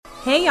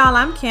Hey y'all,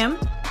 I'm Kim.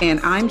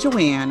 And I'm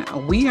Joanne.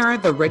 We are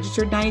the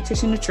registered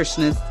dietitian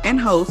nutritionist and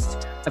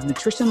host of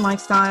Nutrition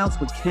Lifestyles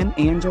with Kim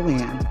and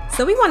Joanne.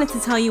 So we wanted to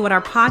tell you what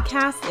our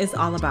podcast is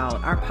all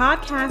about. Our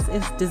podcast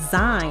is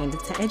designed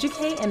to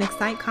educate and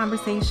excite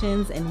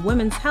conversations in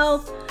women's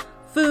health,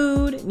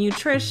 food,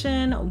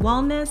 nutrition,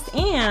 wellness,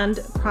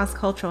 and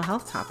cross-cultural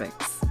health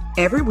topics.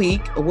 Every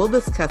week, we'll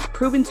discuss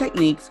proven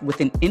techniques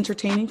with an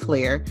entertaining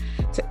flair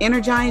to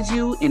energize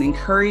you and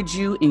encourage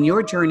you in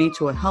your journey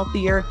to a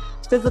healthier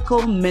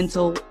physical,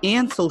 mental,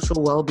 and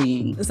social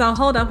well-being. So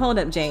hold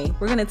up, Jay.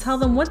 We're going to tell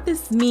them what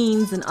this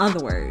means in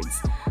other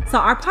words. So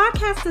our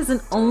podcast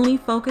doesn't only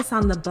focus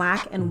on the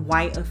black and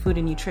white of food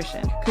and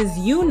nutrition, because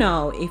you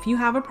know if you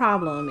have a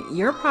problem,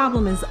 your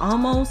problem is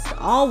almost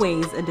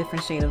always a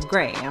different shade of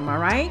gray. Am I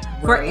right?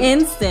 For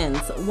instance,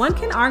 one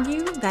can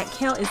argue that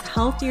kale is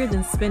healthier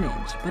than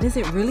spinach, but is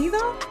it really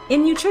though?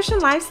 In Nutrition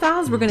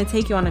Lifestyles, we're going to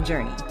take you on a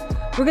journey.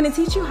 We're going to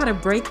teach you how to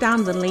break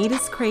down the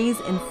latest craze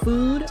in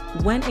food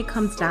when it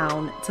comes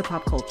down to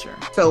pop culture.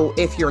 So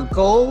if your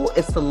goal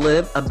is to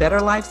live a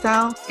better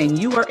lifestyle and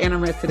you are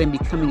interested in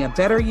becoming a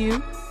better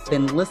you,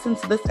 then listen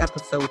to this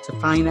episode to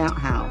find out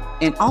how.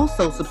 And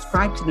also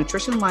subscribe to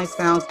Nutrition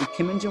Lifestyles with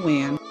Kim and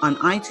Joanne on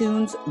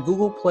iTunes,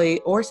 Google Play,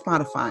 or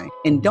Spotify.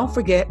 And don't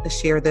forget to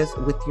share this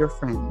with your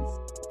friends.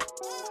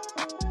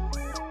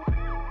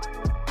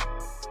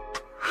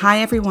 Hi,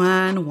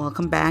 everyone.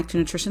 Welcome back to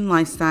Nutrition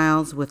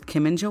Lifestyles with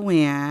Kim and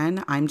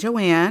Joanne. I'm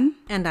Joanne.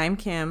 And I'm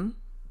Kim.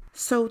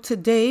 So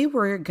today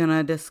we're going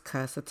to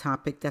discuss a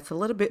topic that's a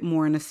little bit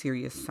more on the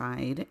serious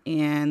side,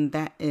 and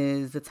that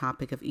is the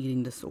topic of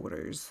eating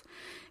disorders.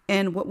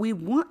 And what we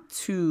want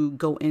to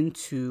go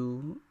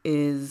into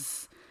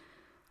is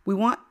we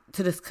want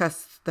to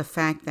discuss the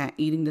fact that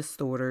eating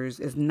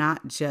disorders is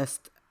not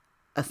just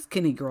a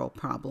skinny girl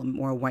problem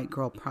or a white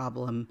girl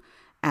problem,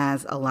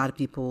 as a lot of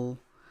people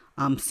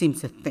seem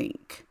to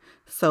think.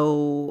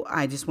 So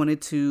I just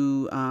wanted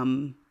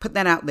to put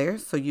that out there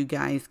so you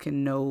guys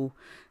can know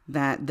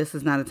that this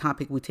is not a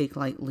topic we take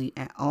lightly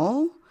at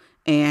all.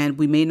 And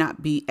we may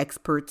not be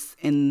experts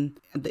in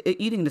the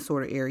eating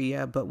disorder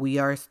area, but we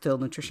are still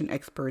nutrition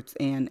experts.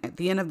 And at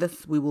the end of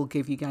this, we will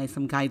give you guys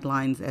some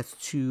guidelines as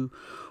to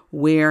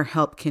where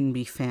help can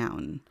be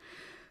found.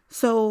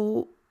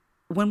 So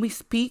when we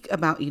speak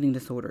about eating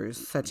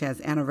disorders, such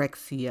as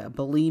anorexia,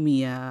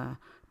 bulimia,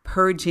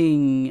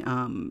 purging,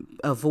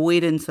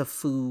 avoidance of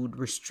food,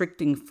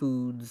 restricting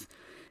foods,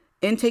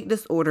 intake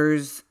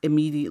disorders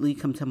immediately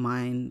come to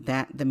mind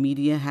that the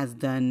media has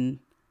done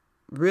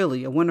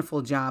really a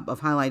wonderful job of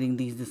highlighting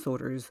these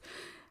disorders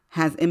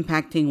has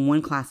impacting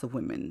one class of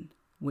women,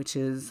 which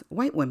is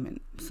white women.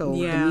 So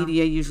the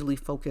media usually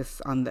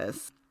focus on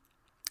this.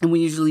 And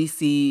we usually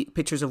see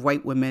pictures of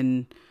white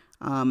women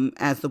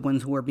as the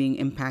ones who are being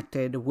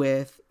impacted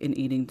with an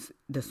eating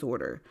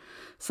disorder.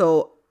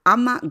 So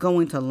I'm not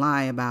going to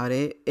lie about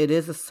it. It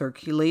is a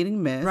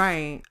circulating myth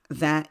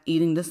that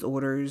eating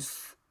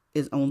disorders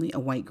is only a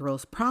white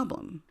girl's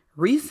problem.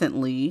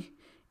 Recently,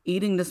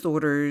 eating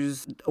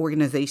disorders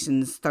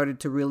organizations started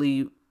to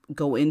really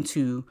go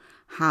into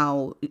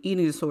how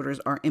eating disorders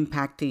are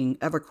impacting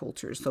other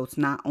cultures. So it's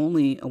not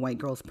only a white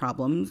girl's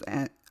problems,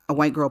 a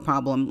white girl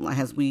problem,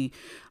 as we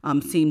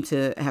seem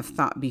to have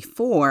thought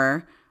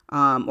before,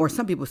 or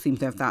some people seem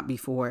to have thought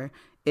before.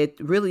 It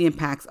really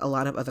impacts a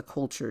lot of other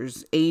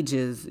cultures,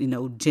 ages,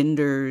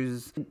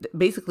 genders.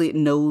 Basically, it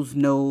knows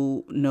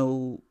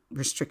no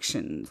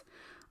restrictions.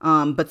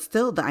 But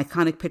still, the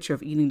iconic picture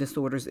of eating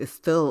disorders is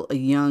still a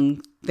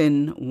young,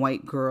 thin,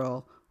 white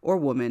girl or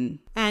woman.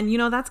 And,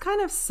 that's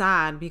kind of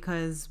sad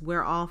because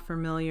we're all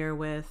familiar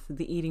with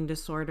the eating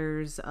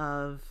disorders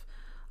of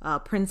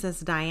Princess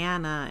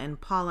Diana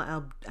and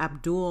Paula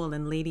Abdul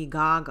and Lady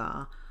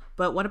Gaga.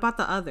 But what about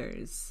the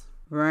others?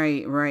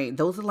 Right.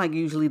 Those are like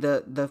usually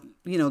the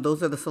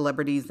those are the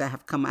celebrities that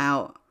have come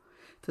out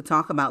to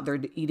talk about their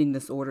eating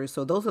disorders.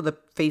 So those are the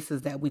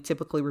faces that we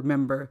typically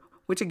remember,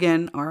 which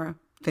again are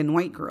thin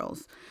white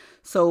girls.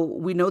 So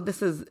we know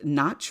this is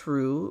not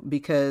true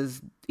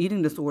because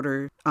eating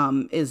disorder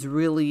is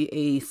really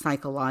a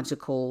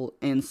psychological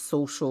and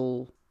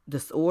social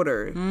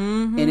disorder,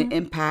 and it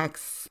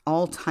impacts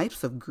all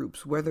types of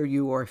groups, whether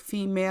you are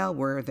female,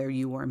 whether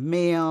you are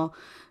male,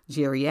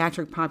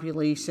 geriatric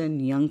population,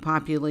 young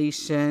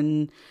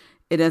population.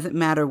 It doesn't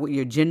matter what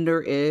your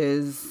gender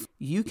is.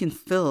 You can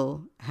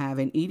still have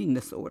an eating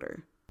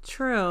disorder.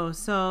 True.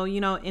 So,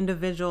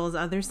 individuals,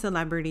 other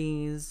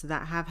celebrities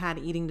that have had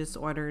eating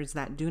disorders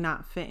that do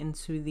not fit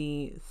into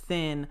the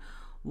thin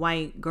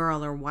white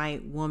girl or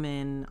white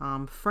woman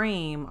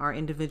frame are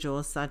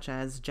individuals such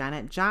as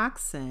Janet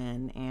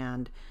Jackson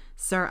and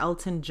Sir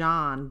Elton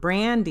John,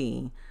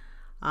 Brandy,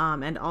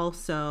 and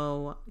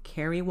also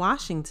Kerry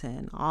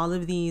Washington. All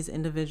of these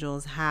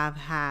individuals have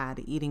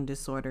had eating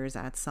disorders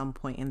at some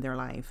point in their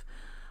life.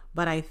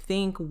 But I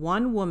think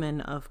one woman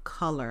of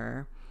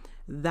color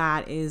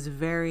that is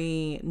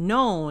very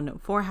known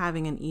for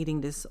having an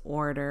eating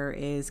disorder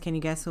is, can you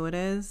guess who it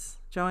is,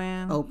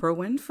 Joanne? Oprah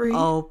Winfrey.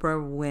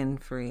 Oprah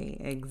Winfrey,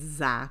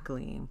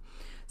 exactly.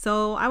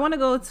 So I want to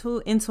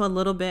go into a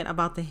little bit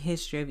about the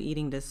history of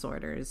eating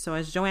disorders. So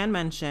as Joanne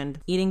mentioned,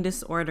 eating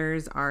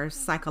disorders are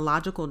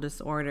psychological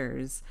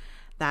disorders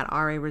that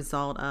are a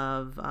result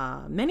of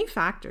many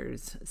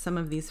factors. Some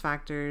of these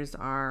factors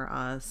are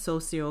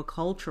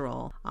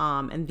sociocultural,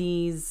 and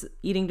these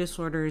eating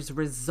disorders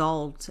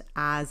result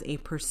as a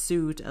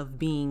pursuit of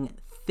being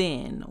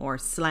thin or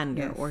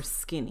slender or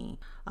skinny.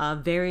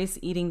 Various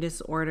eating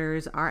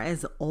disorders are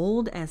as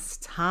old as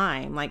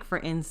time. Like, for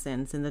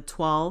instance, in the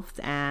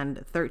 12th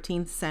and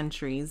 13th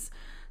centuries,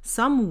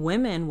 some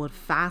women would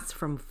fast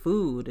from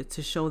food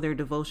to show their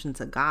devotion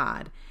to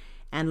God.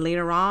 And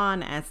later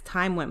on, as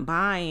time went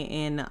by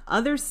in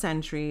other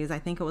centuries, I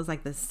think it was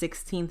like the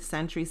 16th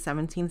century,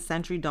 17th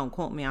century, don't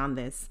quote me on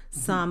this,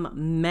 some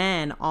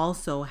men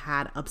also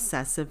had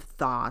obsessive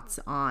thoughts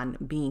on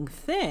being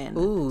thin.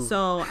 Ooh.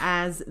 So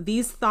as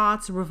these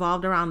thoughts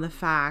revolved around the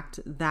fact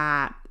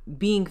that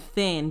being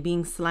thin,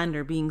 being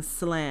slender, being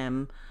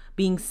slim,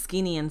 being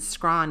skinny and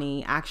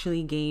scrawny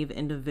actually gave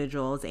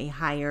individuals a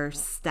higher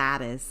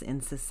status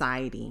in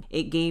society.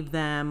 It gave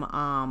them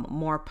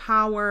more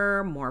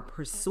power, more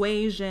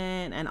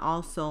persuasion, and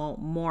also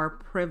more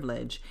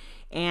privilege.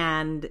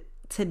 And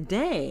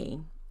today,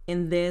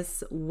 in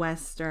this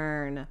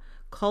Western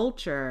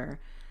culture,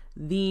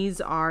 these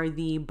are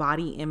the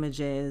body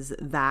images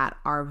that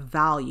are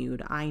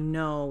valued. I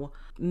know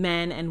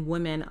men and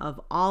women of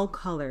all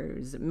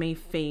colors may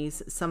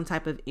face some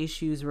type of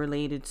issues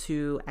related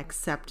to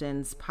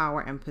acceptance, power,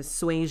 and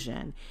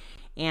persuasion.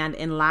 And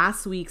in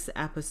last week's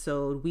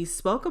episode, we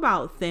spoke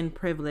about thin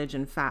privilege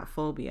and fat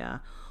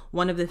phobia.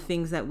 One of the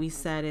things that we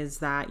said is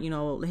that,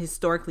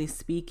 historically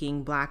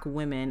speaking, Black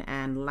women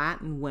and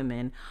Latin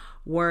women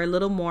were a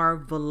little more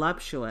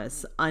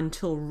voluptuous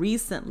until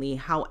recently.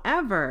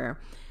 However,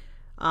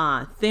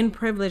 thin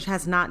privilege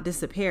has not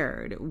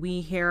disappeared.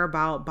 We hear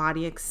about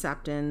body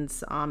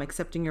acceptance,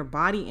 accepting your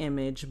body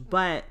image,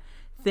 but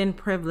thin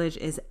privilege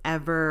is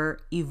ever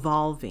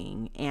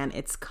evolving and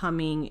it's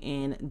coming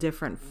in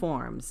different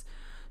forms.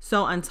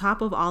 So on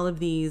top of all of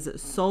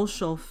these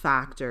social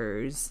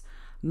factors,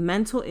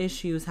 mental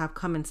issues have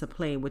come into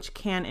play, which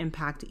can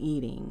impact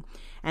eating.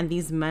 And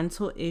these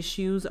mental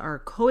issues are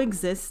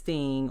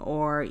coexisting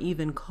or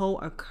even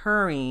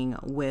co-occurring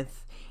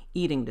with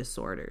eating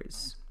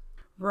disorders.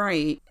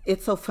 Right.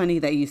 It's so funny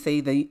that you say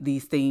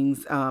these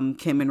things,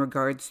 Kim, in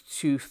regards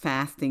to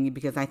fasting,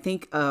 because I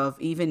think of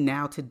even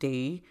now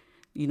today,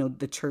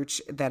 the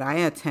church that I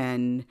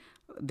attend,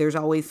 there's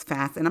always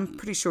fast. And I'm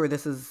pretty sure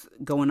this is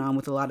going on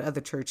with a lot of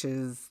other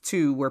churches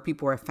too, where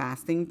people are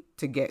fasting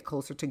to get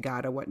closer to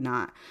God or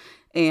whatnot.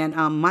 And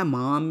my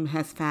mom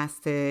has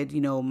fasted,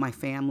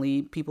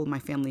 people in my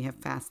family have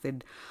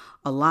fasted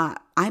a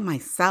lot. I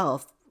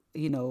myself,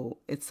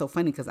 it's so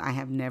funny because I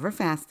have never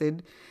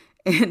fasted.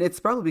 And it's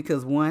probably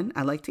because, one,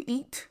 I like to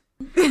eat.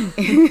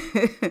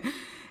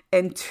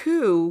 And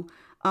two,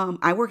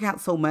 I work out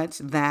so much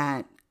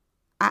that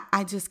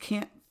I just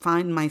can't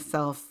find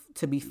myself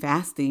to be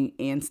fasting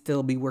and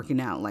still be working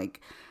out. Like,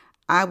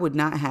 I would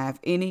not have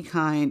any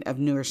kind of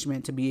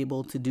nourishment to be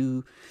able to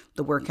do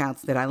the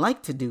workouts that I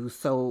like to do.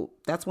 So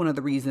that's one of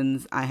the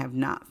reasons I have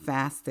not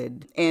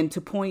fasted. And to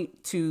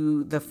point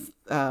to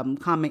the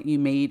comment you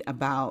made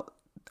about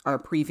our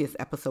previous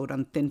episode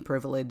on thin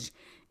privilege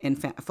and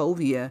fat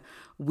phobia,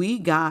 we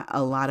got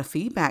a lot of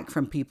feedback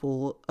from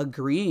people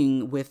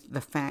agreeing with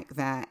the fact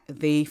that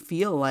they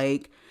feel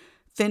like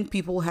thin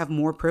people have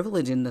more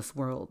privilege in this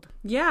world.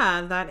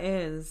 Yeah, that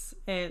is.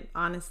 It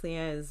honestly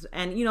is.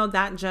 And,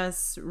 that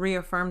just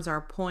reaffirms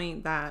our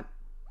point that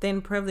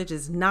thin privilege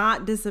is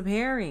not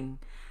disappearing.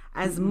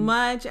 As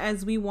much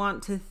as we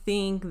want to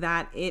think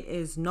that it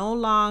is no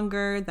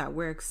longer, that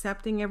we're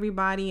accepting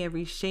everybody,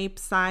 every shape,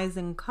 size,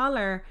 and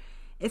color,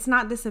 it's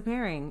not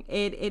disappearing.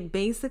 It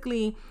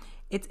basically,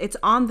 it's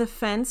on the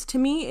fence. To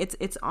me,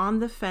 it's on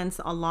the fence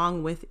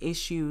along with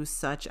issues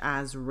such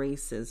as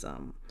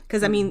racism.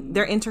 Because,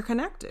 they're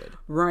interconnected.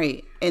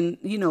 Right. And,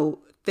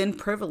 thin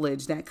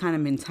privilege, that kind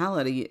of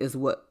mentality is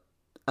what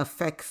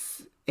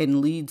affects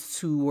and leads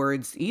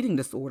towards eating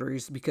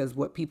disorders, because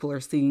what people are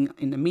seeing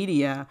in the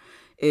media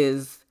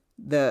is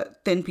the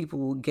thin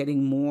people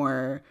getting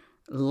more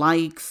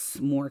likes,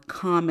 more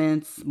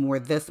comments, more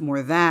this,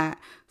 more that.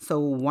 So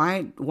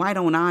why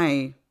don't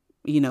I,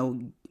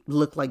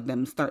 look like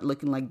them, start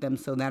looking like them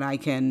so that I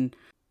can,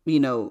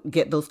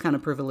 get those kind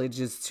of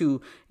privileges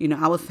too.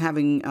 I was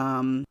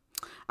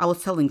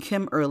telling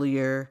Kim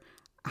earlier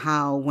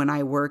how when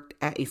I worked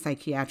at a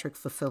psychiatric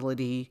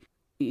facility,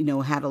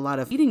 had a lot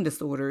of eating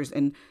disorders.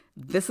 And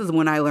this is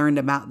when I learned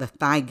about the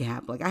thigh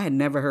gap. Like, I had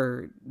never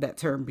heard that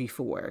term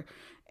before.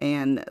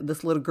 And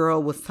this little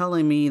girl was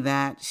telling me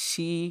that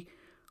she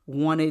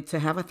wanted to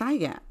have a thigh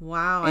gap.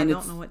 Wow, and I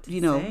don't know what to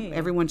say.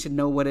 Everyone should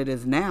know what it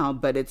is now,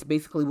 but it's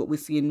basically what we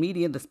see in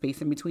media, the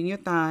space in between your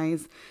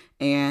thighs,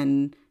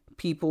 and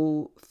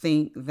people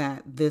think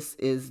that this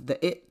is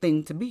the it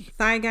thing to be.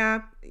 Thigh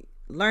gap,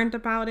 learned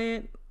about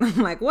it. I'm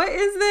like, what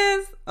is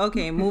this?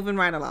 Okay, moving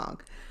right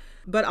along.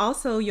 But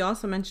also, you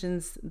also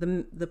mentions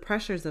the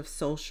pressures of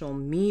social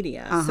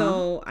media.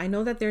 So I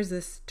know that there's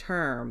this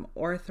term,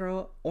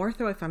 ortho,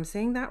 if I'm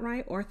saying that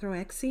right,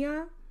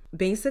 orthorexia.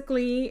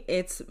 Basically,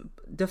 it's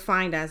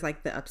defined as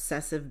like the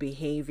obsessive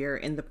behavior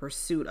in the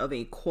pursuit of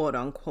a quote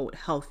unquote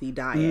healthy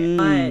diet.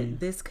 But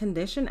this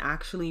condition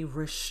actually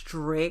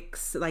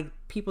restricts like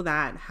people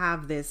that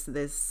have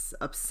this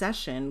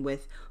obsession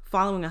with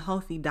following a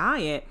healthy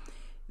diet.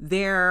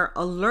 They're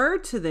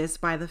allured to this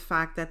by the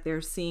fact that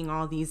they're seeing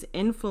all these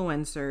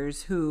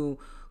influencers who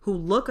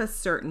look a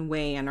certain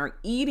way and are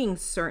eating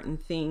certain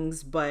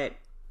things, but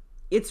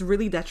it's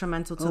really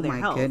detrimental to their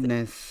health. Oh my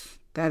goodness.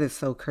 That is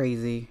so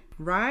crazy.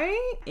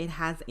 Right? It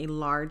has a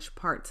large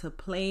part to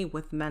play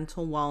with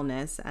mental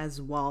wellness as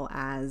well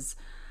as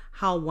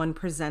how one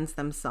presents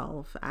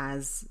themselves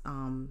as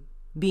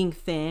being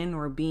thin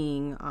or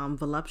being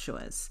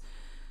voluptuous.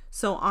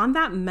 So on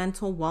that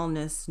mental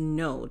wellness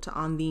note,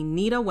 on the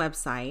NEDA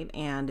website,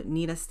 and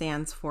NEDA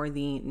stands for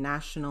the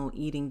National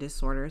Eating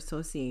Disorder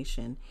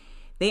Association,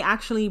 they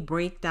actually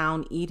break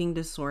down eating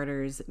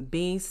disorders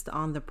based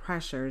on the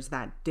pressures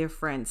that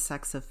different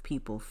sects of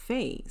people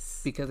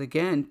face. Because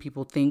again,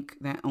 people think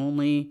that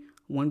only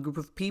one group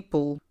of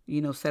people,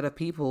 set of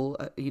people,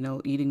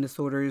 eating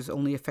disorders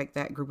only affect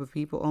that group of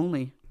people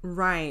only.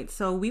 Right.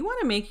 So we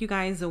want to make you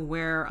guys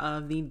aware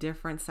of the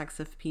different sects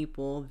of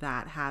people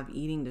that have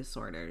eating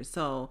disorders.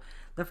 So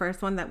the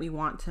first one that we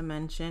want to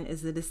mention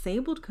is the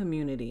disabled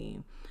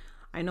community.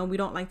 I know we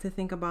don't like to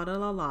think about it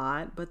a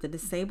lot, but the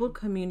disabled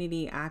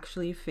community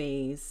actually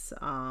face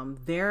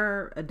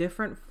they're a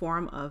different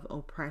form of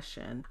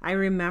oppression. I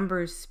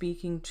remember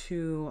speaking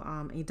to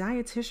a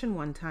dietitian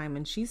one time,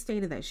 and she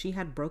stated that she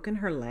had broken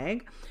her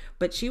leg,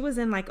 but she was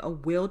in like a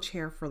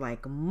wheelchair for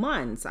like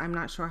months. I'm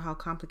not sure how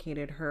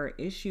complicated her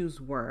issues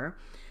were.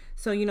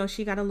 So,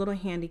 she got a little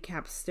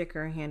handicap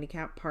sticker,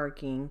 handicap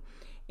parking.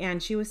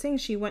 And she was saying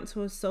she went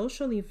to a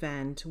social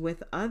event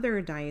with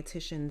other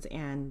dietitians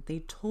and they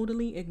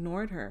totally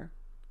ignored her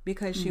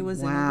because she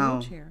was in a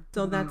wheelchair.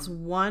 So that's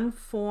one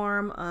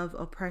form of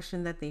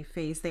oppression that they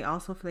face. They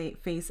also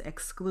face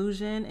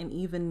exclusion and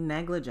even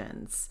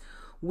negligence,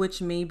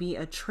 which may be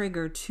a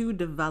trigger to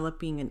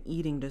developing an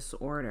eating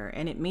disorder.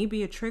 And it may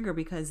be a trigger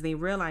because they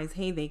realize,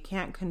 hey, they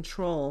can't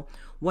control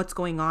what's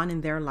going on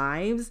in their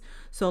lives.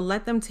 So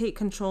let them take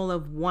control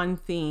of one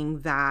thing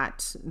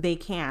that they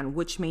can,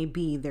 which may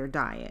be their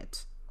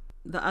diet.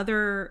 The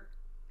other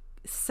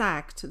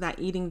sect that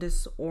eating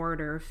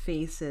disorder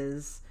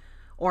faces,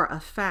 or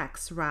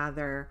affects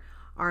rather,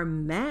 are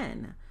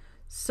men.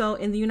 So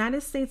in the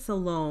United States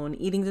alone,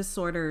 eating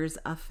disorders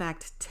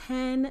affect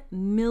 10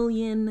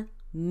 million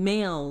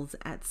males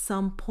at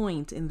some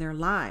point in their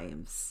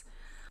lives.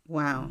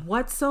 Wow.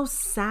 What's so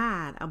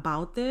sad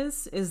about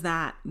this is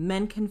that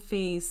men can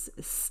face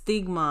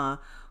stigma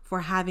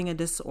for having a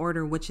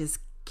disorder which is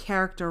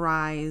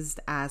characterized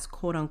as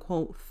quote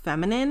unquote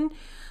feminine.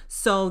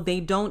 So they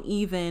don't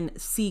even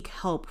seek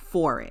help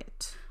for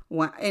it.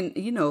 Well, and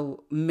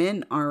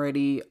men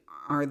already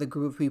are the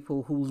group of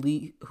people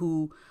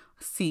who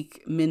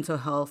seek mental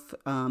health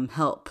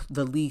help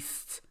the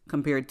least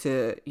compared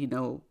to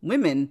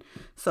women.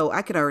 So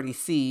I could already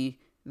see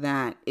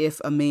that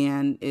if a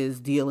man is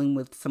dealing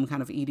with some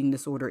kind of eating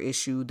disorder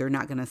issue, they're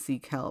not going to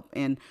seek help.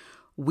 And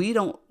we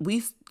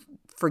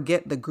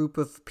forget the group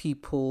of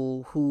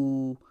people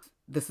who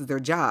this is their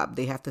job.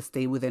 They have to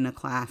stay within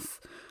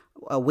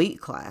a weight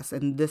class.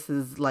 And this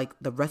is like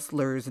the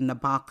wrestlers and the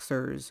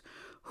boxers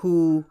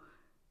who,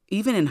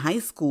 even in high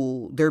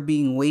school, they're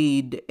being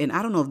weighed. And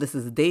I don't know if this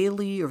is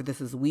daily or if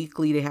this is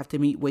weekly. They have to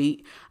meet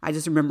weight. I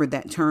just remember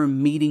that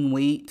term, meeting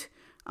weight,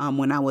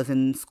 when I was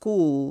in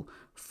school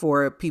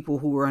for people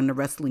who were on the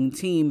wrestling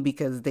team,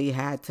 because they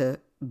had to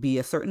be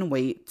a certain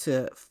weight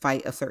to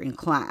fight a certain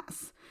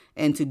class.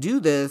 And to do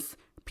this,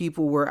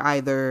 people were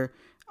either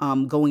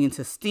going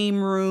into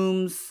steam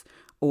rooms,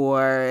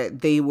 or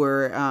they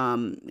were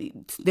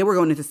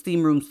going into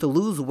steam rooms to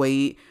lose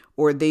weight,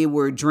 or they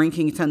were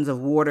drinking tons of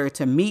water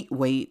to meet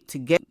weight to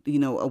get,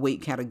 a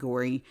weight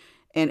category.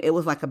 And it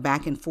was like a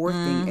back and forth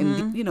thing.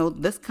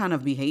 And, this kind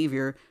of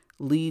behavior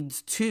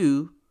leads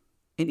to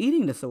an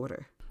eating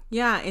disorder.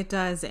 Yeah, it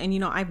does.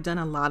 And, I've done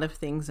a lot of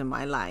things in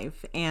my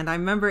life. And I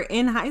remember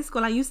in high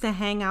school, I used to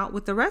hang out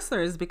with the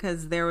wrestlers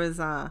because there was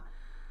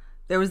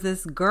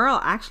this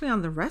girl actually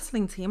on the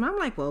wrestling team. I'm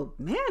like, well,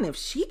 man, if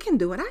she can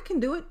do it, I can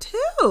do it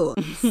too.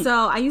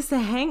 So I used to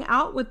hang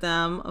out with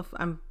them.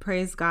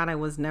 Praise God, I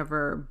was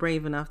never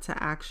brave enough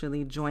to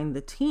actually join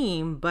the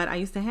team. But I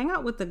used to hang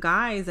out with the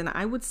guys, and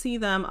I would see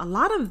them, a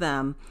lot of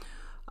them,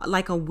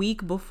 like a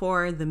week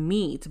before the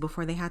meet,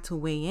 before they had to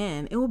weigh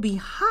in. It would be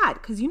hot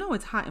because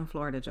it's hot in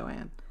Florida,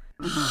 Joanne.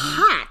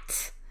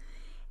 Hot.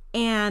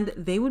 And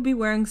they would be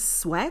wearing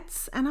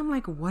sweats. And I'm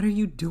like, what are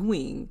you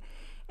doing?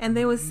 And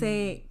they would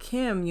say,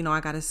 Kim, I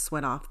got to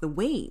sweat off the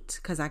weight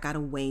because I got to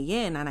weigh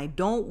in. And I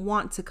don't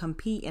want to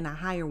compete in a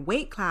higher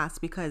weight class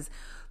because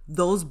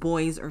those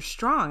boys are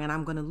strong and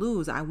I'm going to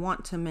lose. I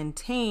want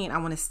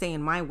to stay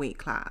in my weight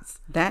class.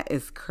 That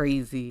is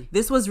crazy.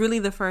 This was really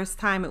the first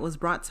time it was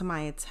brought to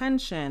my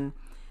attention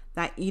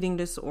that eating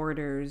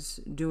disorders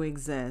do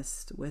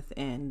exist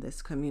within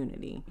this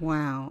community.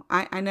 Wow.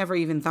 I never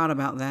even thought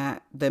about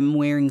that, them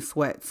wearing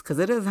sweats, because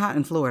it is hot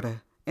in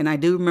Florida. And I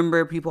do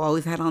remember people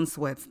always had on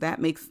sweats.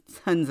 That makes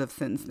tons of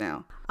sense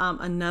now.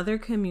 Another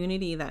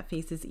community that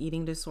faces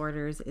eating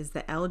disorders is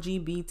the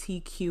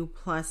LGBTQ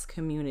plus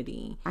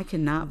community. I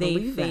cannot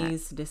believe that. They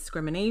face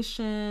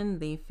discrimination,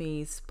 they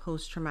face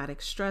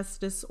post-traumatic stress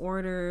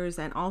disorders,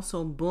 and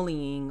also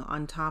bullying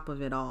on top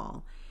of it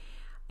all.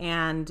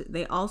 And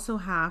they also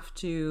have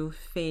to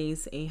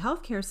face a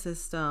healthcare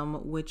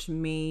system which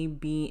may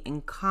be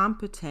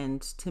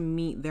incompetent to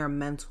meet their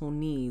mental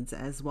needs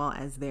as well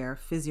as their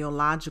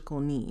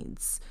physiological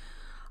needs.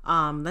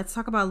 Let's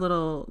talk about a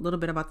little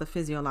bit about the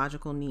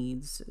physiological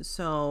needs.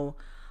 So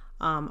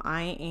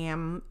I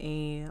am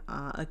a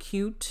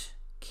acute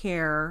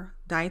care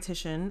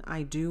dietitian.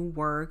 I do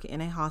work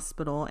in a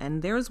hospital,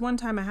 and there was one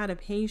time I had a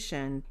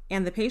patient,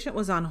 and the patient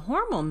was on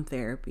hormone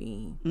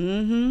therapy.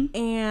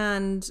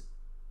 And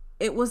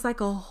it was like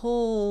a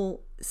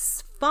whole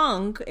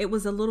funk. It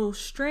was a little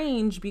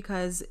strange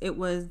because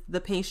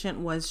the patient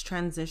was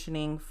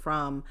transitioning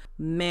from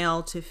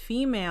male to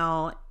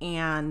female,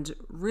 and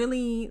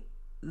really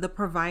the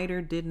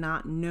provider did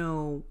not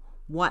know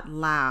what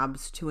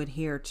labs to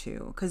adhere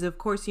to. Because of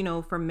course,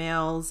 for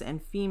males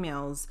and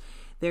females,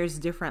 there's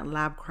different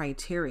lab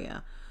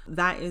criteria.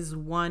 That is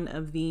one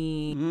of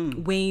the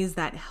ways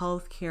that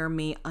healthcare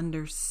may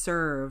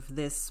underserve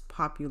this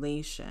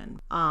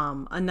population.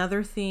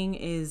 Another thing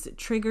is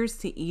triggers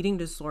to eating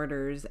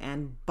disorders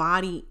and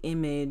body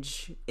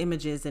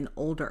images in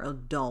older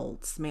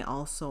adults may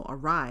also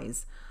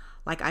arise.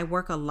 Like, I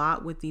work a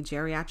lot with the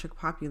geriatric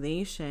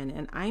population,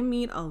 and I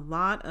meet a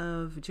lot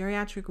of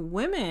geriatric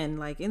women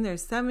like in their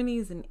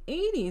 70s and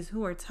 80s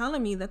who are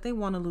telling me that they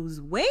want to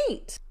lose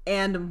weight.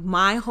 And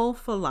my whole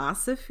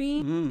philosophy,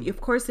 of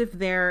course, if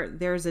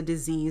there's a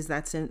disease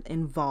that's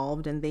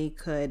involved and they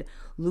could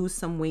lose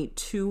some weight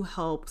to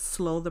help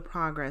slow the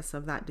progress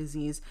of that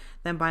disease,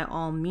 then by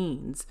all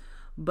means.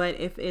 But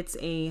if it's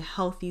a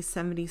healthy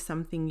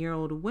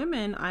 70-something-year-old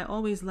woman, I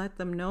always let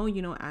them know,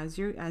 as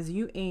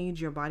you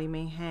age, your body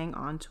may hang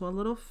on to a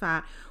little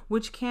fat,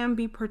 which can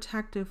be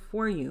protective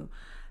for you.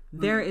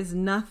 There is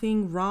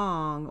nothing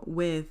wrong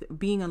with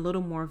being a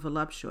little more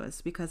voluptuous,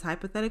 because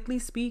hypothetically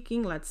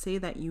speaking, let's say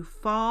that you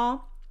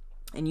fall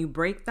and you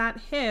break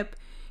that hip,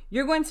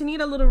 you're going to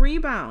need a little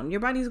rebound.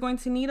 Your body's going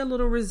to need a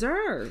little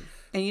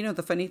reserve. And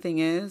the funny thing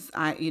is,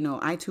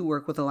 I too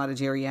work with a lot of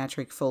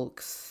geriatric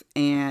folks,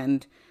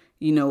 and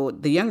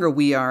the younger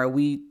we are,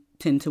 we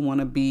tend to want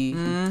to be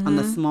on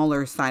the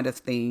smaller side of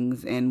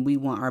things, and we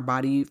want our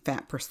body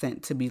fat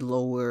percent to be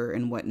lower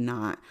and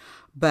whatnot.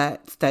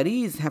 But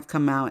studies have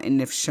come out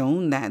and have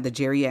shown that the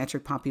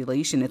geriatric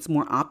population, it's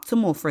more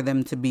optimal for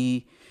them to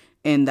be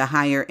in the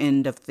higher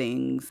end of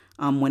things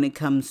when it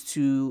comes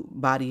to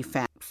body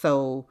fat.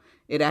 So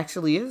it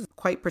actually is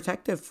quite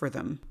protective for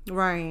them.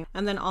 Right.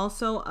 And then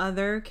also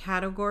other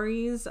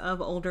categories of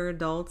older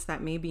adults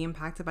that may be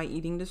impacted by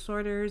eating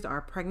disorders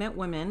are pregnant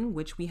women,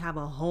 which we have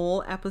a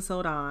whole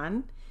episode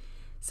on.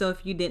 So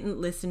if you didn't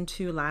listen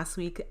to last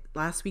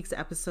week's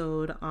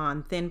episode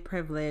on thin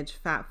privilege,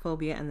 fat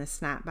phobia, and the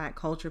snapback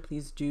culture,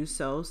 please do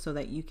so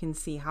that you can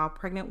see how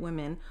pregnant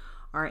women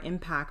are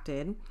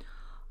impacted.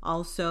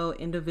 Also,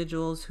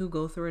 individuals who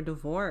go through a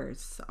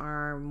divorce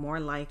are more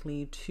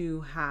likely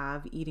to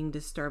have eating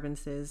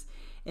disturbances.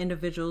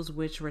 Individuals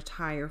which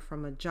retire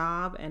from a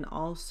job, and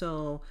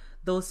also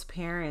those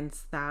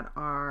parents that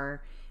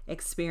are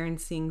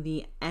experiencing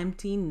the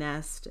empty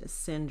nest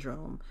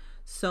syndrome.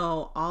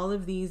 So all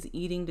of these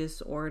eating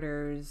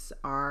disorders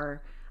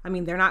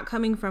they're not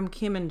coming from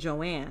Kim and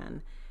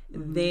Joanne.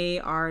 They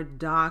are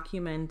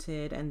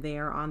documented, and they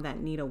are on that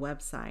NIDA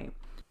website.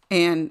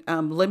 And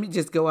let me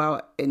just go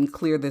out and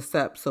clear this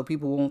up so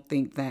people won't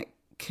think that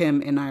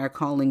Kim and I are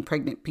calling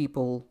pregnant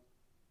people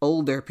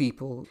older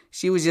people.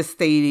 She was just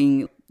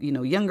stating,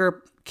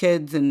 younger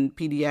kids and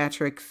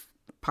pediatrics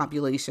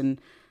population.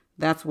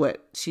 That's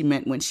what she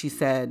meant when she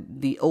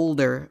said the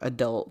older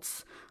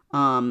adults.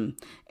 And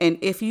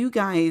if you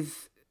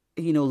guys,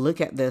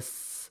 look at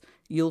this,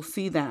 you'll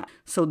see that.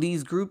 So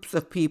these groups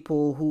of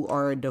people who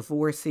are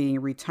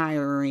divorcing,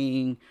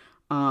 retiring,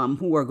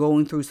 who are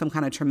going through some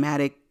kind of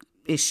traumatic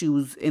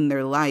issues in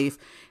their life,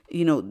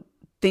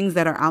 things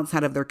that are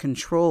outside of their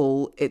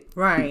control,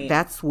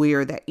 that's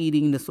where that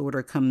eating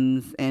disorder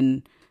comes,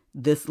 and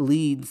this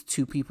leads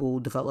to people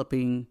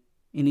developing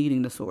an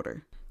eating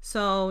disorder.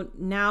 So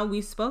now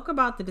we spoke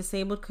about the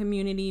disabled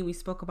community, we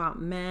spoke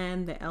about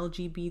men, the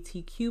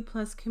LGBTQ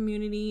plus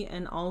community,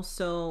 and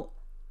also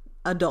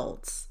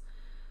adults.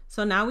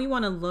 So now we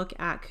want to look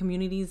at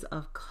communities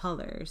of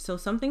color. So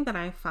something that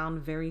I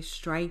found very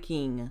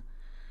striking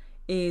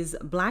is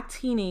Black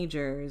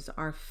teenagers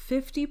are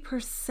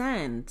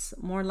 50%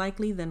 more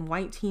likely than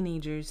white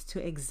teenagers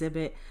to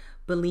exhibit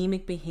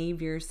bulimic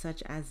behaviors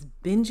such as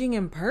binging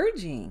and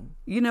purging.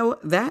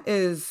 That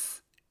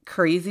is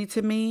crazy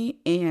to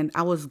me. And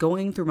I was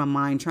going through my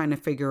mind trying to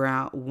figure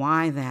out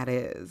why that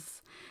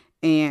is.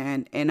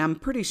 And I'm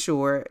pretty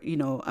sure,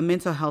 a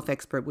mental health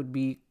expert would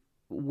be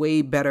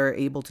way better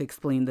able to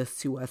explain this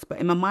to us. But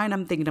in my mind,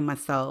 I'm thinking to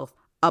myself,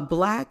 a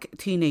Black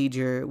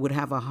teenager would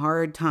have a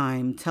hard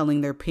time telling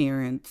their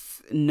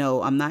parents,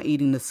 no, I'm not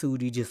eating the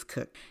food you just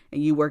cooked.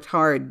 And you worked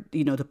hard,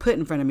 to put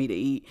in front of me to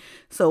eat.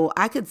 So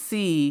I could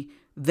see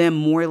them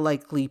more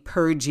likely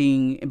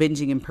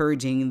binging and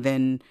purging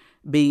than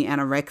being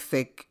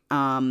anorexic,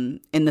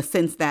 in the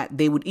sense that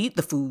they would eat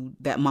the food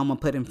that mama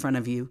put in front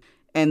of you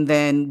and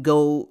then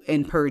go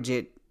and purge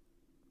it.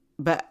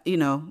 But,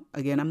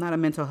 again, I'm not a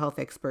mental health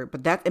expert,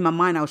 but that in my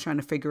mind, I was trying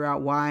to figure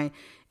out why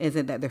is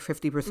it that they're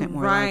 50%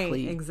 more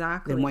likely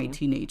than white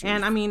teenagers.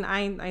 And I mean,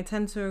 I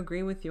tend to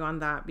agree with you on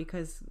that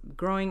because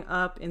growing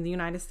up in the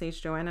United States,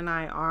 Joanne and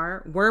I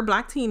were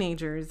Black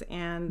teenagers,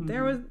 and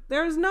there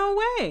was no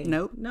way.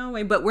 Nope. No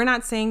way. But we're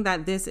not saying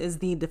that this is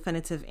the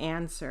definitive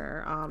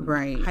answer.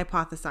 Right.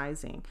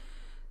 Hypothesizing.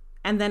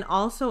 And then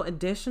also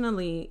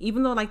additionally,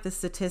 even though like the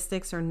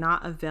statistics are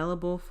not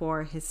available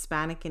for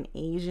Hispanic and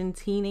Asian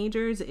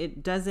teenagers,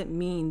 it doesn't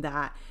mean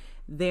that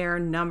their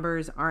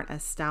numbers aren't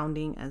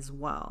astounding as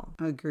well.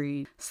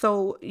 Agreed.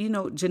 So,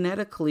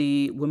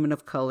 genetically, women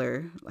of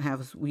color,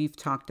 we've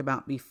talked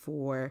about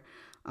before,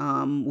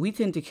 we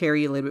tend to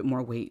carry a little bit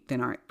more weight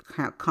than our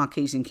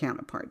Caucasian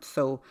counterparts.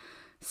 So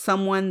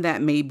someone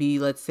that may be,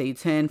 let's say,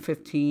 10,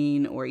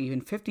 15, or even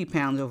 50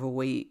 pounds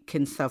overweight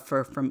can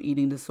suffer from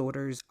eating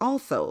disorders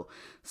also.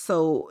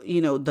 So,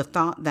 the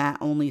thought that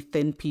only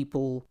thin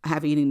people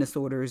have eating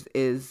disorders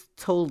is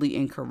totally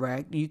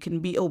incorrect. You can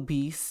be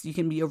obese, you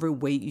can be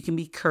overweight, you can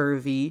be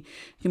curvy,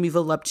 you can be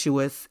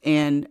voluptuous,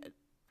 and,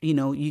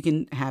 you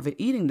can have an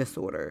eating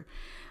disorder.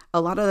 A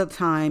lot of the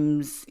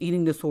times,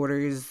 eating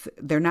disorders,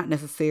 they don't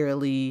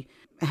necessarily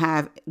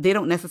have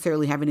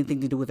anything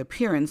to do with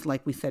appearance.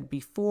 Like we said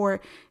before,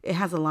 it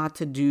has a lot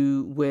to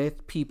do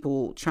with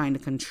people trying to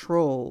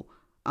control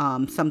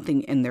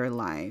something in their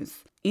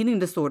lives. Eating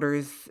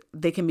disorders,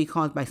 they can be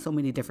caused by so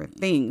many different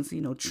things,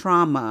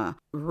 trauma,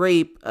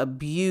 rape,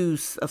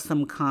 abuse of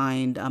some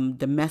kind,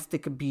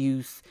 domestic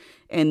abuse.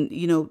 And,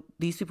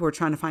 these people are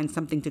trying to find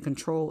something to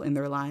control in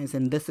their lives,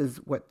 and this is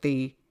what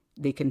they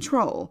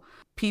control.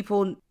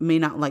 People may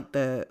not like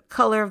the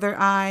color of their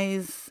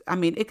eyes. I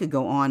mean, it could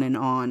go on and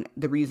on,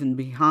 the reason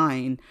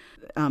behind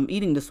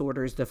eating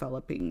disorders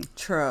developing.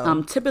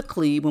 True.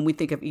 Typically, when we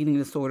think of eating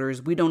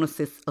disorders, we don't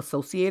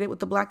associate it with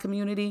the Black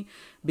community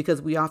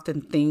because we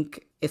often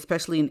think,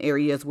 especially in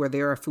areas where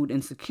there are food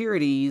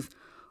insecurities,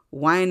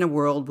 why in the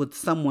world would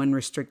someone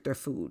restrict their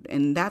food?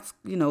 And that's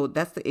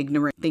the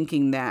ignorant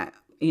thinking that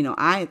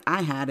I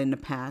had in the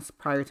past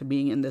prior to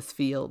being in this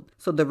field.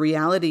 So the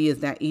reality is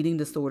that eating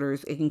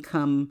disorders, it can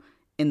come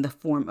in the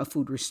form of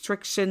food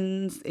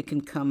restrictions. It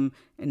can come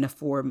in the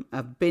form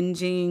of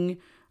binging,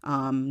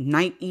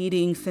 night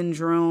eating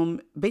syndrome.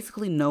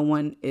 Basically, no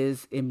one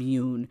is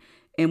immune.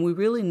 And we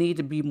really need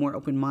to be more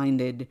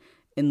open-minded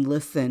and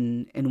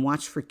listen and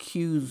watch for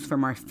cues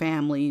from our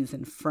families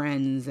and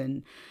friends,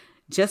 and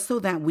just so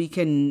that we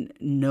can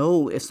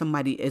know if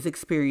somebody is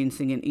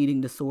experiencing an eating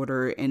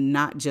disorder and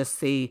not just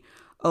say,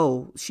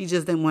 oh, she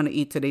just didn't want to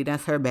eat today,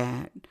 that's her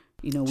bad.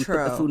 We put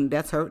the food in,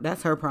 that's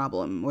her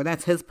problem, or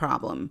that's his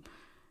problem.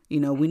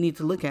 We need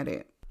to look at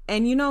it.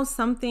 And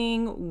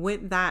something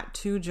with that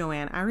too,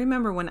 Joanne, I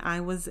remember when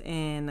I was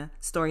in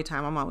story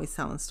time, I'm always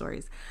telling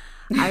stories.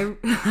 I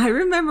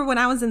remember when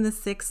I was in the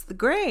 6th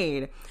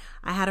grade,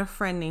 I had a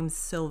friend named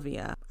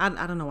Sylvia. I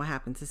don't know what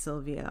happened to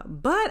Sylvia,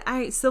 but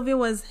Sylvia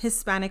was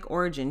Hispanic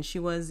origin. She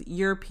was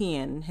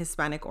European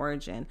Hispanic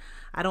origin.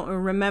 I don't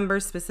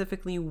remember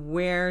specifically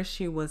where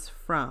she was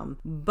from,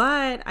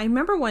 but I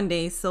remember one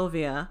day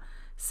Sylvia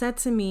said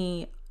to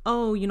me,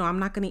 oh, I'm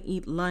not going to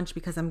eat lunch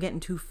because I'm getting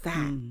too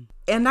fat.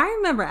 And I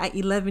remember at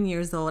 11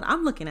 years old,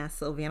 I'm looking at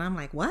Sylvia and I'm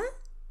like, what?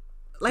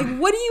 Like,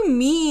 what do you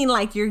mean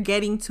like you're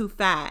getting too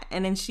fat?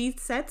 And then she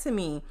said to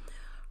me,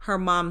 her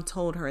mom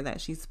told her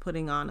that she's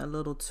putting on a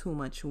little too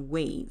much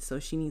weight, so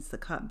she needs to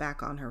cut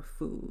back on her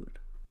food.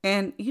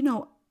 And,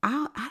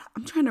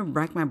 I'm trying to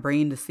rack my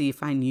brain to see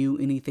if I knew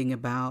anything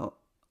about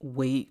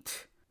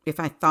weight, if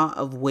I thought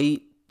of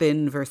weight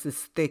thin versus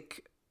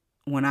thick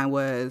when I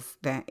was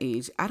that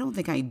age. I don't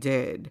think I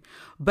did.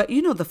 But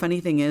the funny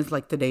thing is,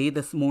 like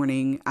this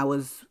morning, I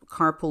was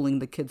carpooling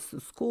the kids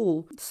to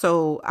school.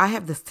 So I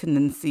have this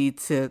tendency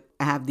to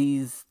have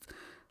these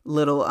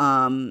little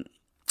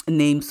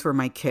names for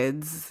my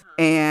kids.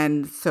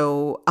 And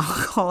so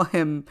I call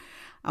him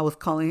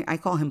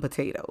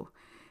Potato.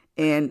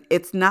 And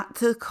it's not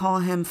to call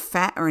him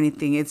fat or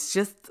anything. It's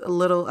just a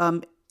little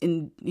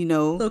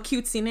little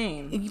cutesy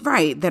name,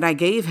 right, that I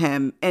gave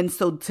him. And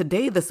so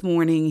this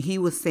morning he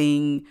was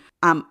saying,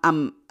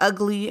 I'm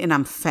ugly and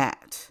I'm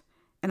fat.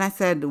 And I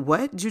said,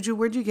 what, Juju,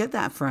 where'd you get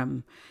that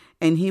from?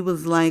 And he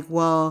was like,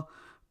 well,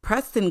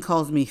 Preston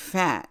calls me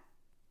fat.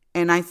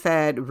 And I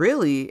said,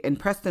 really? And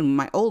Preston,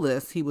 my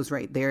oldest, he was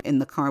right there in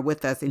the car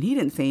with us, and he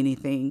didn't say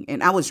anything.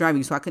 And I was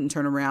driving, so I couldn't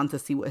turn around to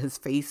see what his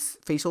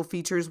facial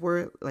features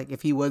were, like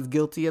if he was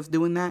guilty of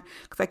doing that,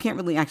 because I can't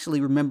really actually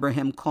remember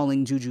him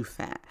calling Juju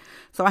fat.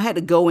 So I had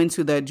to go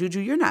into Juju,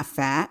 you're not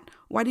fat.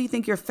 Why do you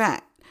think you're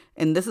fat?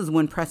 And this is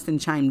when Preston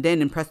chimed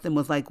in, and Preston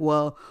was like,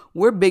 well,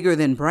 we're bigger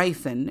than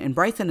Bryson. And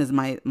Bryson is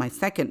my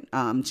second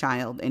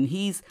child, and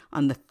he's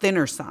on the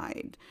thinner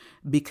side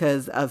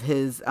because of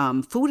his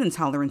food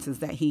intolerances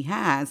that he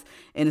has.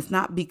 And it's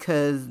not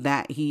because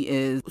that he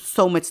is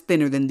so much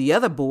thinner than the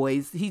other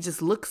boys. He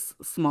just looks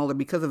smaller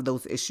because of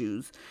those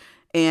issues.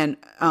 And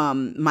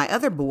my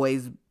other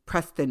boys,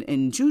 Preston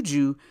and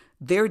Juju,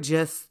 they're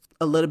just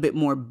a little bit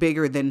more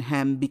bigger than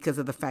him because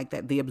of the fact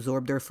that they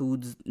absorb their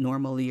foods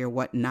normally or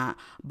whatnot.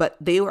 But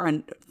they are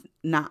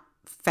not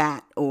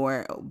fat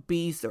or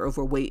obese or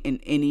overweight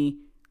in any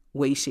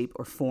way, shape,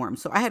 or form.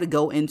 So I had to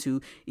go into,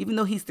 even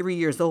though he's 3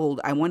 years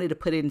old, I wanted to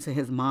put it into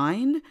his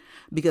mind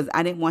because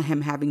I didn't want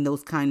him having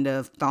those kind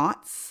of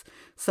thoughts.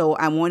 So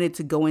I wanted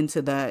to go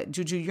into the,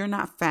 Juju, you're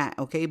not fat,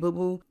 okay,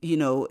 boo-boo? You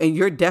know, and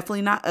you're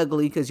definitely not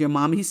ugly because you're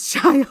mommy's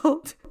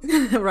child.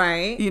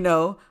 Right. You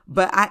know,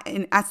 but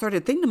I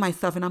started thinking to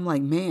myself, and I'm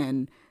like,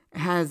 man,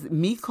 has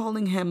me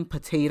calling him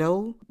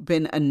potato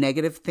been a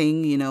negative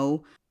thing, you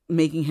know,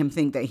 making him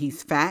think that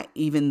he's fat,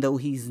 even though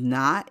he's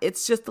not?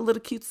 It's just a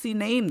little cutesy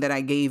name that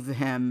I gave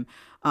him.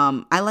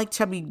 I like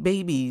chubby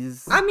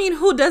babies. I mean,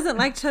 who doesn't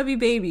like chubby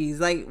babies?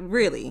 Like,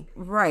 really?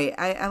 Right.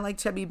 I like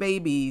chubby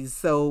babies.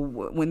 So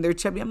when they're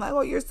chubby, I'm like,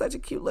 oh, you're such a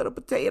cute little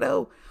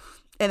potato.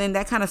 And then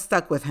that kind of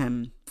stuck with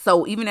him.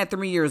 So even at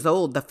 3 years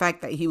old, the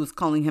fact that he was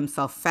calling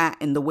himself fat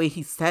and the way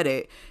he said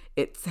it,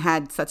 it's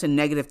had such a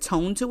negative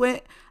tone to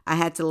it. I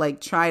had to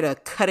like try to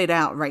cut it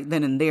out right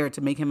then and there to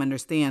make him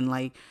understand,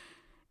 like,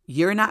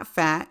 you're not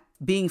fat.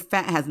 Being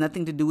fat has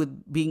nothing to do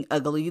with being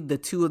ugly. The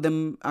two of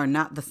them are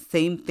not the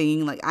same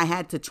thing. Like, I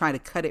had to try to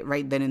cut it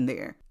right then and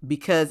there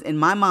because in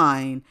my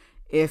mind,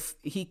 if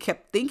he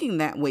kept thinking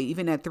that way,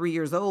 even at 3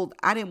 years old,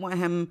 I didn't want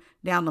him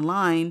down the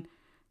line,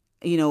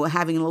 you know,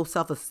 having low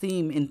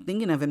self-esteem and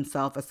thinking of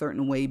himself a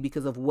certain way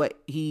because of what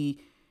he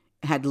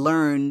had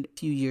learned a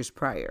few years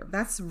prior.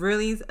 That's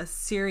really a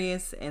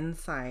serious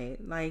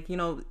insight. Like, you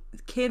know,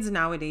 kids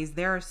nowadays,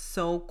 they're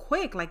so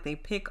quick. Like, they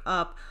pick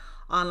up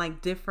on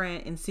like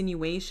different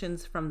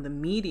insinuations from the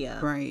media.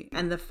 Right.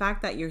 And the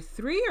fact that your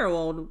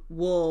 3-year-old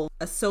will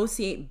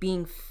associate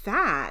being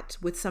fat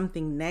with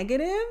something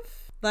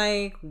negative,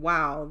 like,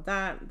 wow,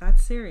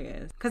 that's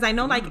serious. Because I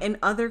know like in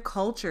other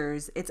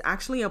cultures, it's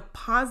actually a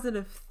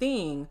positive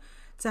thing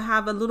to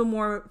have a little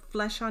more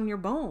flesh on your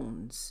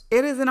bones.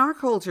 It is in our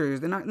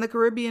cultures, in the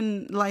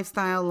Caribbean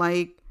lifestyle,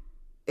 like,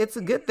 it's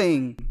a good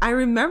thing. I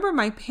remember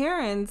my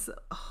parents,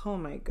 oh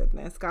my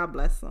goodness, God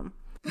bless them.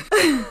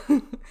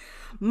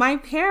 My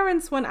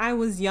parents, when I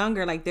was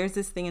younger, like, there's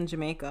this thing in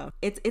Jamaica.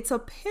 It's a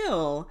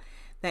pill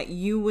that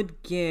you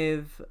would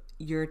give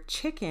your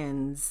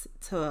chickens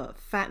to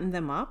fatten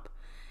them up.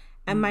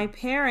 And my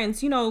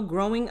parents, you know,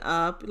 growing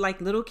up,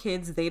 like little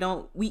kids,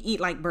 we eat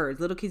like birds.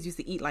 Little kids used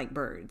to eat like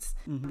birds.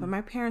 But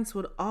my parents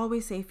would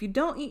always say, if you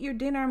don't eat your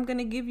dinner, I'm going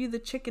to give you the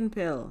chicken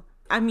pill.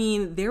 I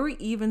mean, there were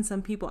even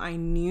some people I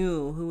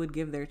knew who would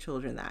give their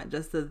children that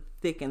just to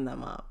thicken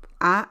them up.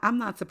 I'm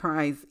not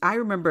surprised. I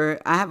remember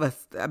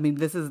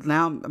this is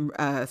now,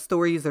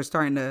 stories are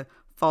starting to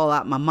fall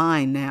out my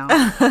mind now.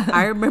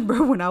 I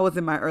remember when I was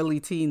in my early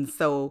teens.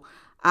 So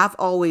I've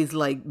always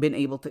like been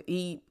able to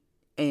eat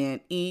and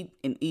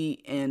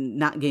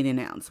not gain an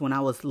ounce when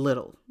I was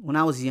little, when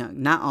I was young,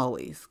 not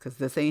always, because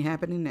this ain't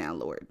happening now,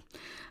 Lord.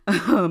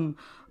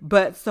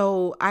 But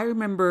so I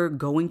remember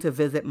going to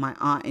visit my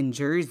aunt in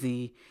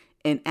Jersey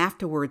and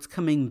afterwards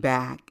coming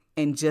back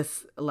and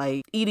just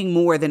like eating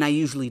more than I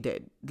usually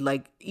did,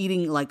 like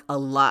eating like a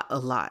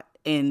lot.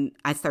 And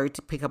I started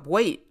to pick up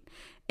weight.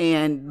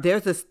 And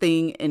there's this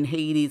thing in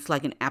Haiti, it's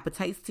like an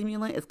appetite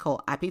stimulant. It's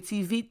called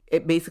Appétit Vite.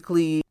 It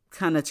basically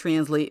kind of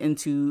translates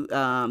into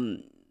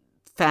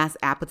fast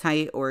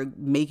appetite or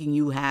making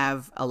you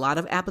have a lot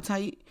of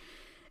appetite.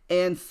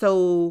 And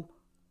so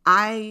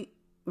I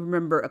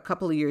remember a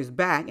couple of years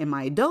back in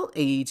my adult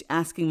age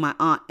asking my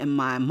aunt and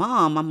my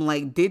mom, I'm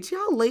like, did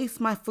y'all lace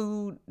my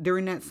food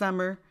during that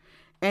summer?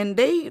 And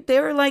they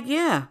were like,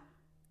 yeah,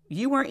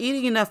 you weren't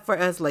eating enough for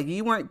us. Like,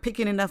 you weren't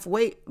picking enough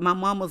weight. My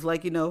mom was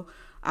like, you know,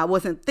 I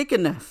wasn't thick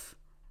enough.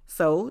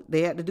 So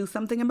they had to do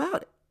something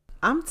about it.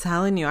 I'm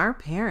telling you, our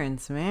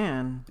parents,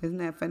 man. Isn't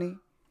that funny?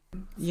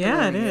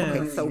 Yeah, it is.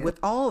 Okay, so with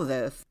all of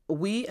this,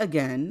 we,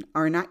 again,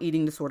 are not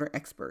eating disorder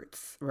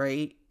experts,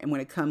 right? And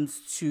when it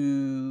comes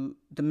to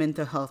the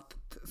mental health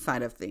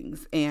side of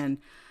things and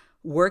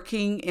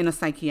working in a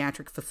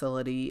psychiatric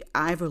facility,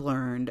 I've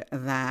learned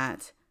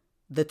that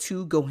the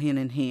two go hand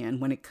in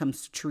hand when it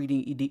comes to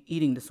treating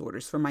eating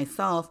disorders. For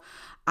myself,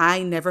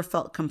 I never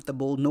felt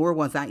comfortable, nor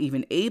was I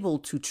even able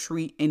to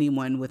treat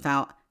anyone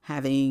without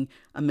having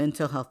a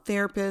mental health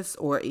therapist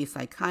or a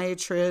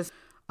psychiatrist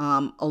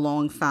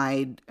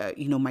alongside,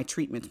 my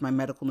treatments, my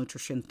medical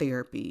nutrition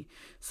therapy.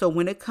 So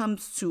when it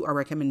comes to our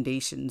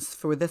recommendations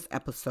for this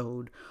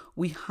episode,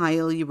 we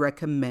highly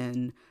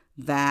recommend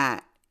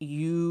that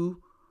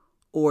you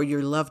or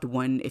your loved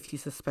one, if you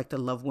suspect a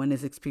loved one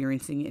is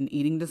experiencing an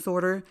eating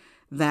disorder,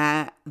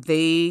 that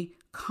they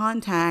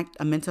contact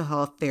a mental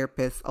health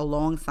therapist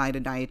alongside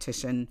a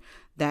dietitian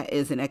that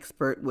is an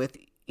expert with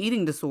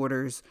eating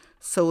disorders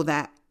so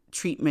that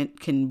treatment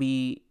can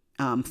be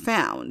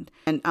found.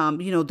 And,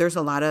 there's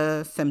a lot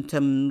of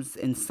symptoms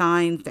and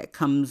signs that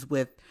comes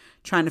with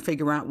trying to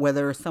figure out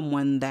whether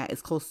someone that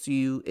is close to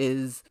you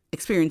is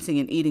experiencing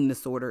an eating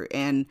disorder.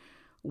 And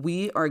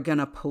we are going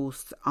to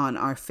post on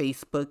our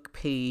Facebook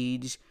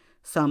page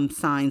some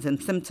signs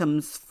and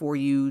symptoms for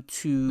you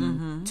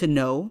to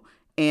know.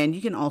 And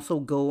you can also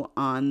go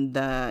on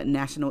the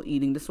National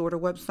Eating Disorder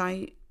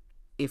website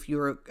if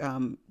you're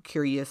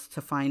curious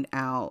to find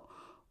out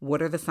what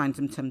are the signs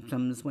and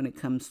symptoms when it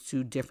comes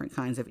to different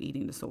kinds of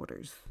eating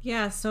disorders.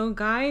 Yeah, so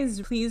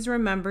guys, please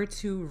remember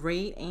to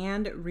rate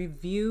and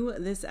review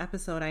this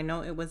episode. I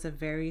know it was a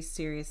very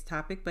serious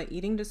topic, but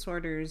eating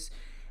disorders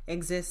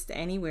exist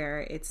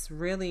anywhere. It's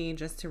really,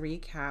 just to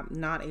recap,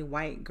 not a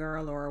white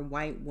girl or a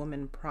white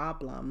woman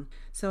problem.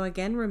 So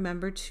again,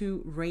 remember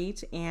to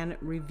rate and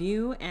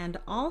review, and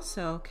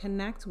also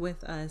connect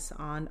with us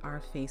on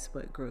our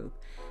Facebook group.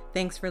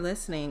 Thanks for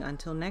listening.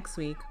 Until next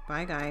week.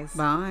 Bye, guys.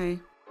 Bye.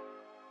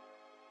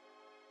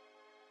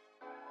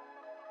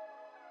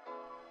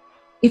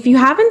 If you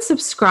haven't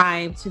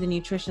subscribed to the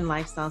Nutrition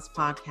Lifestyles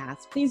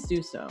podcast, please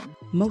do so.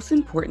 Most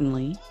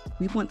importantly,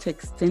 we want to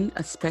extend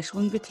a special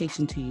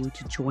invitation to you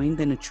to join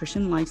the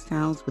Nutrition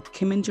Lifestyles with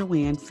Kim and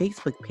Joanne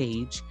Facebook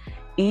page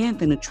and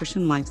the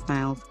Nutrition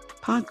Lifestyles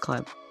Pod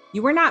Club.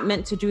 You are not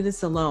meant to do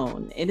this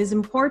alone. It is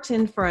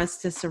important for us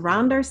to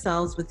surround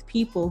ourselves with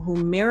people who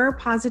mirror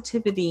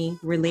positivity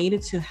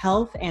related to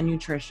health and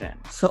nutrition.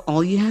 So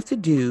all you have to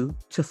do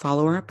to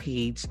follow our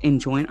page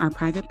and join our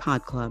private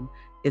pod club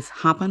is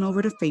hop on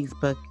over to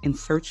Facebook and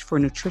search for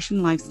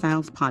Nutrition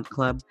Lifestyles Pod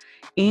Club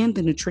and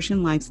the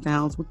Nutrition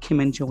Lifestyles with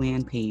Kim and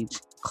Joanne page.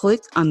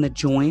 Click on the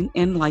join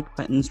and like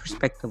buttons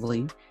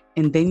respectively,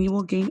 and then you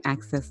will gain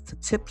access to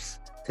tips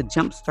to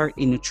jumpstart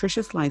a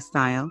nutritious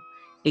lifestyle,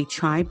 a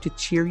tribe to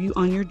cheer you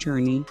on your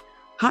journey,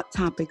 hot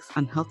topics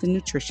on health and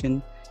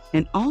nutrition,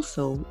 and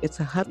also it's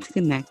a hub to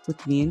connect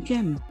with me and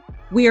Kim.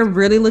 We are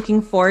really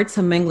looking forward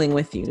to mingling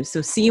with you,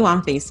 so see you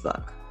on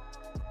Facebook.